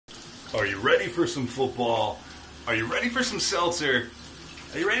Are you ready for some football? Are you ready for some seltzer?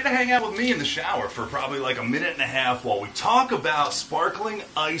 Are you ready to hang out with me in the shower for probably like a minute and a half while we talk about sparkling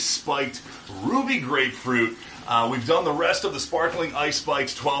ice spiked ruby grapefruit? We've done the rest of the sparkling ice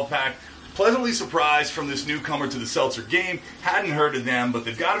spikes 12-pack. Pleasantly surprised from this newcomer to the seltzer game. Hadn't heard of them, but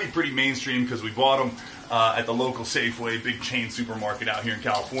they've got to be pretty mainstream because we bought them at the local Safeway, big chain supermarket out here in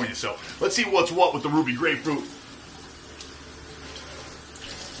California. So let's see what's what with the ruby grapefruit.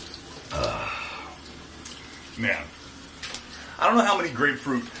 Man, I don't know how many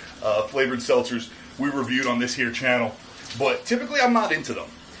grapefruit flavored seltzers we reviewed on this here channel, but typically I'm not into them.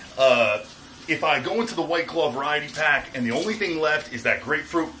 If I go into the White Claw variety pack and the only thing left is that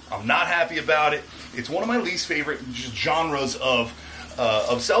grapefruit, I'm not happy about it. It's one of my least favorite genres of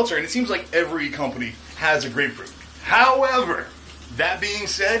seltzer, and it seems like every company has a grapefruit. However, that being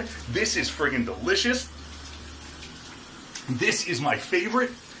said, this is friggin' delicious. This is my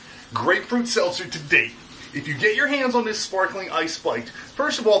favorite grapefruit seltzer to date. If you get your hands on this sparkling ice spiked,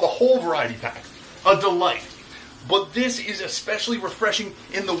 first of all, the whole variety pack, a delight. But this is especially refreshing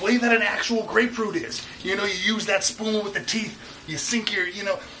in the way that an actual grapefruit is. You know, you use that spoon with the teeth, you sink your,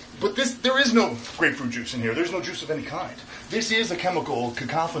 but there is no grapefruit juice in here. There's no juice of any kind. This is a chemical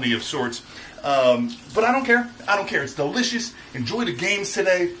cacophony of sorts. But I don't care. I don't care. It's delicious. Enjoy the games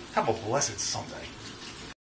today. Have a blessed Sunday.